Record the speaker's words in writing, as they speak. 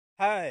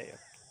Hi,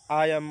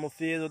 I am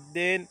Mofiz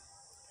Uddin.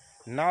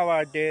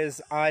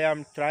 Nowadays, I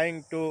am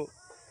trying to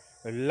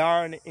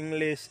learn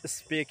English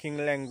speaking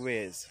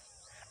language.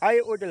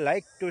 I would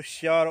like to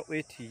share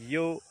with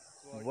you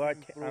what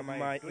am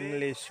my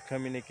English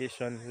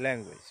communication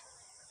language.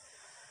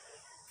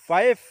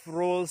 5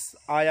 rules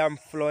I am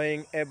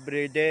following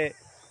every day.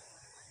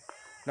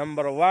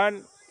 Number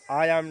 1,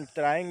 I am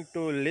trying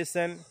to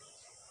listen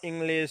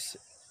English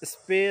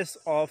space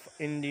of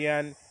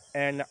Indian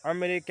and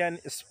American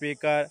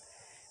speaker.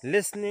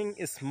 Listening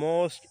is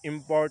most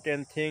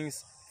important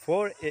things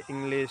for a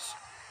English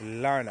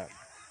learner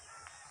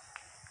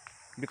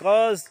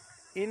because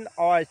in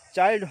our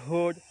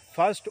childhood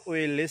first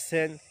we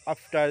listen,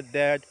 after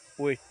that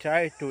we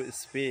try to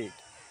speak.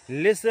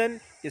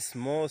 Listen is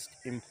most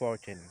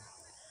important.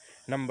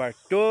 Number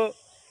 2,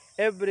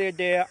 every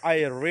day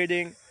I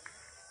reading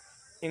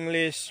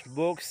English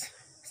books,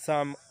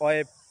 some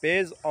web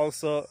page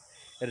also.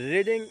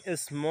 Reading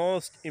is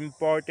most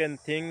important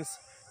things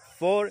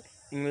for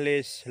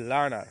English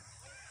learner.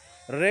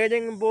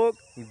 Reading book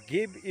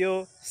give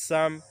you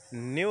some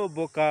new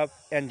book up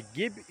and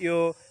give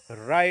you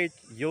right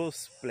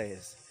use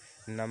place.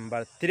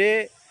 Number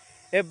 3,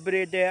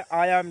 every day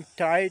I am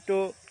try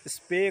to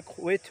speak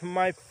with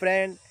my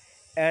friend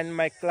and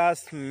my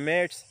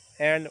classmates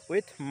and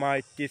with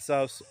my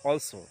teachers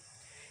also.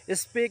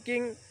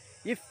 Speaking,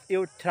 if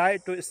you try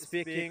to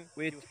speaking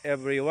with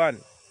everyone,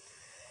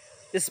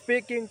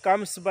 speaking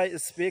comes by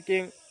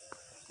speaking.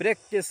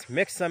 Practice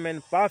makes a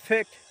man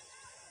perfect.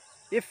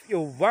 If you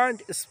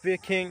want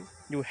speaking,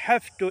 you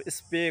have to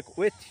speak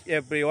with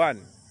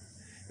everyone.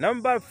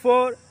 Number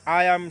 4,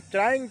 I am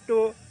trying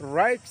to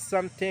write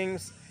some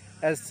things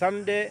as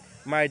someday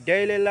my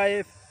daily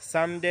life,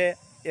 someday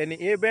any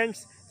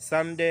events,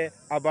 someday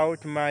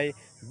about my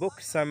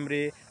book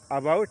summary,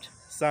 about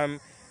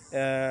some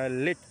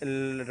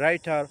little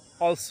writer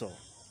also.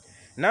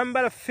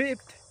 Number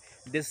 5th,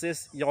 this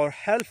is your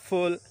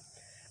helpful.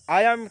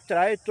 I am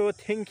trying to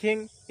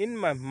thinking in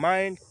my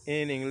mind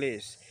in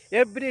English.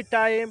 Every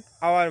time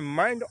our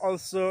mind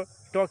also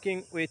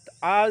talking with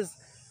us.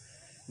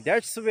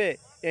 That's why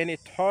any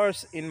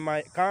thoughts in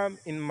my come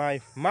in my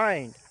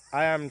mind,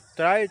 I am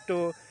trying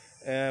to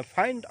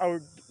find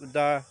out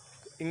the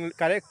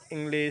correct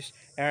English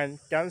and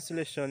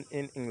translation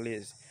in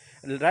English.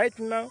 Right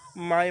now,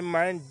 my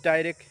mind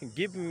direct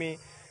give me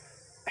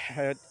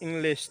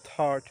English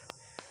thought.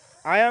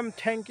 I am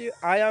thank you.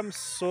 I am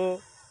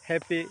so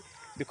happy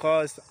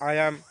because I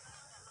am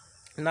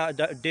now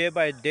day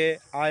by day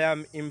I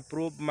am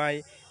improve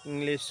my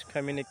English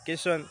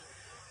communication.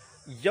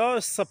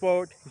 Your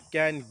support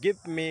can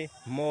give me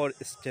more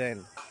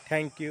strength.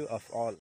 Thank you of all.